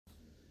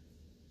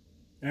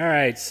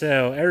Alright,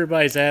 so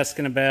everybody's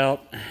asking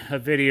about a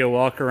video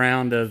walk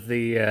around of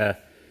the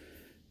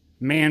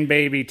man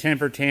baby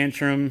temper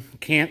tantrum.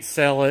 Can't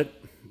sell it.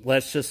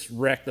 Let's just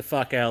wreck the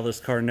fuck out of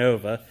this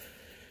Carnova.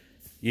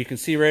 You can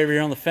see right over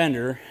here on the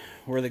fender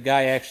where the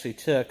guy actually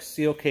took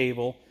steel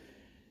cable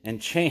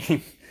and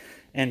chain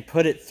and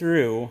put it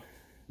through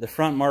the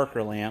front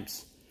marker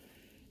lamps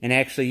and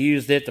actually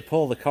used it to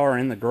pull the car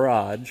in the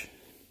garage.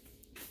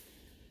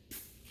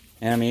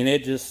 And I mean,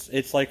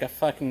 it's like a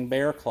fucking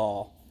bear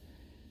claw.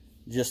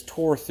 Just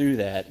tore through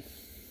that.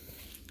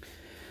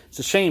 It's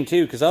a shame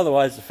too, because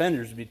otherwise the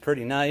fenders would be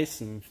pretty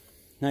nice and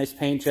nice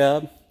paint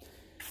job.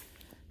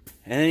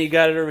 And then you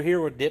got it over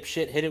here where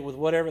dipshit hit it with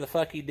whatever the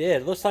fuck he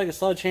did. It looks like a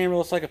sledgehammer,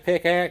 looks like a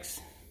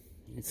pickaxe.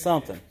 It's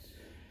something.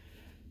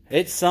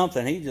 It's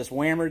something. He just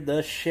whammered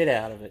the shit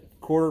out of it.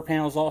 Quarter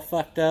panel's all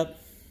fucked up.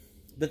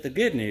 But the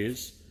good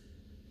news,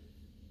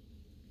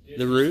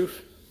 the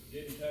roof.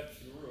 Didn't touch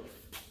the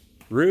roof.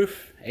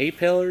 Roof,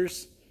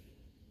 A-pillars,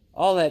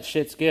 all that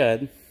shit's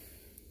good.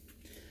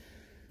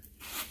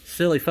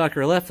 Silly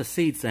fucker left the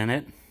seats in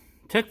it,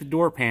 took the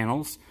door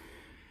panels,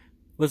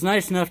 was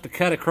nice enough to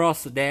cut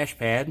across the dash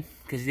pad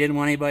because he didn't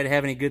want anybody to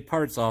have any good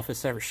parts off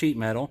except for sheet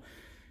metal.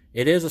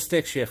 It is a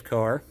stick shift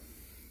car.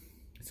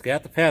 It's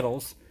got the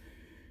pedals.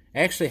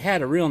 Actually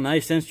had a real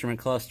nice instrument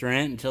cluster in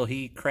it until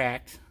he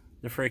cracked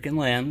the freaking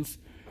lens.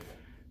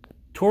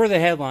 Tore the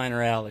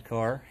headliner out of the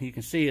car. You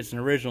can see it's an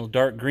original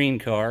dark green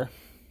car.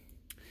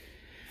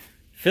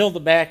 Filled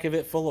the back of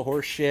it full of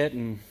horse shit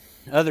and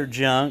other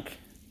junk.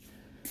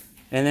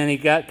 And then he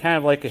got kind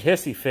of like a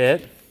hissy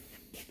fit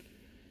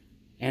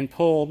and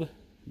pulled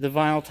the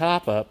vinyl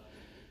top up.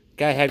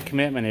 Guy had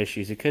commitment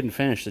issues. He couldn't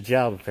finish the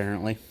job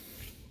apparently.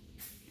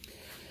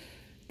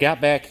 Got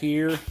back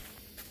here,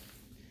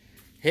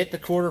 hit the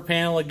quarter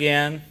panel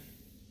again,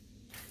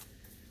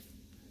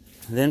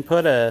 then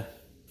put a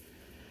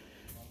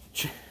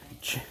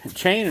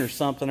chain or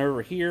something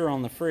over here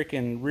on the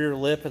freaking rear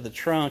lip of the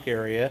trunk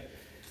area,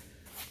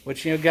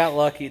 which, you know, got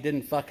lucky. It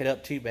didn't fuck it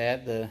up too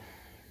bad. The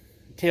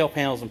tail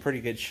panel's in pretty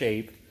good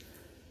shape.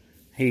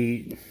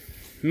 He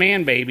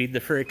man-babied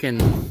the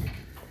freaking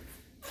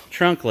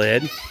trunk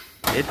lid.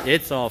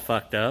 It's all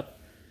fucked up.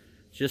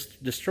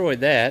 Just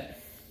destroyed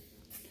that.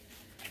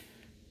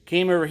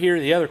 Came over here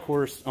to the other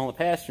quarters on the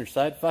passenger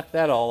side, fucked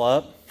that all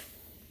up.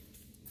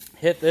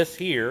 Hit this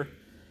here.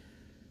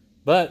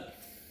 But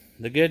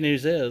the good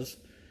news is,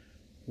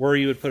 where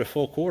you would put a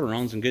full quarter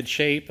on's in good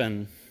shape,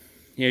 and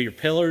you know, your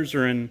pillars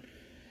are in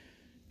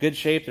good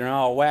shape. They're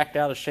not all whacked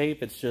out of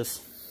shape. It's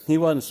just, he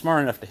wasn't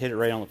smart enough to hit it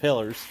right on the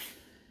pillars.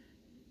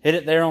 Hit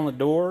it there on the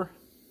door.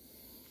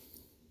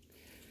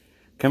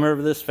 Come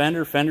over this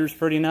fender. Fender's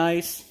pretty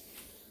nice.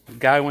 The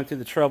guy went through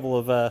the trouble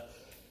of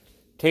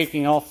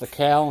taking off the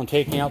cowl and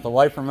taking out the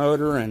wiper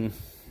motor and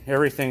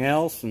everything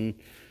else, and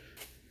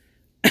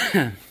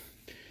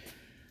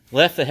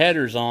left the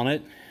headers on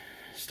it.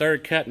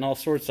 Started cutting all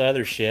sorts of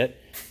other shit.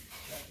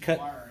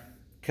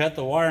 Cut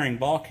the wiring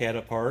bulkhead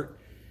apart.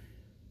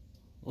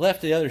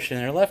 Left the other shit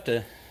in there. Left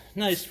a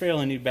nice,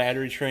 fairly new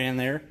battery tray in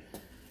there.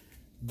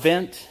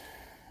 Bent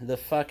the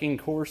fucking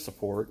core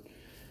support,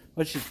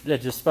 which is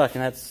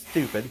that's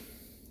stupid.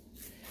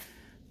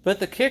 But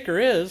the kicker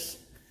is,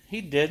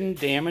 he didn't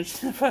damage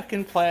the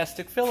fucking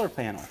plastic filler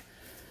panel.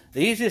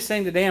 The easiest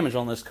thing to damage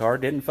on this car,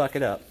 didn't fuck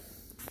it up.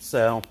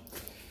 So,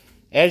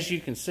 as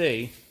you can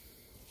see,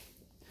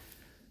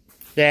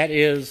 that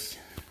is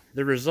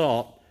the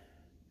result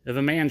of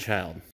a man-child.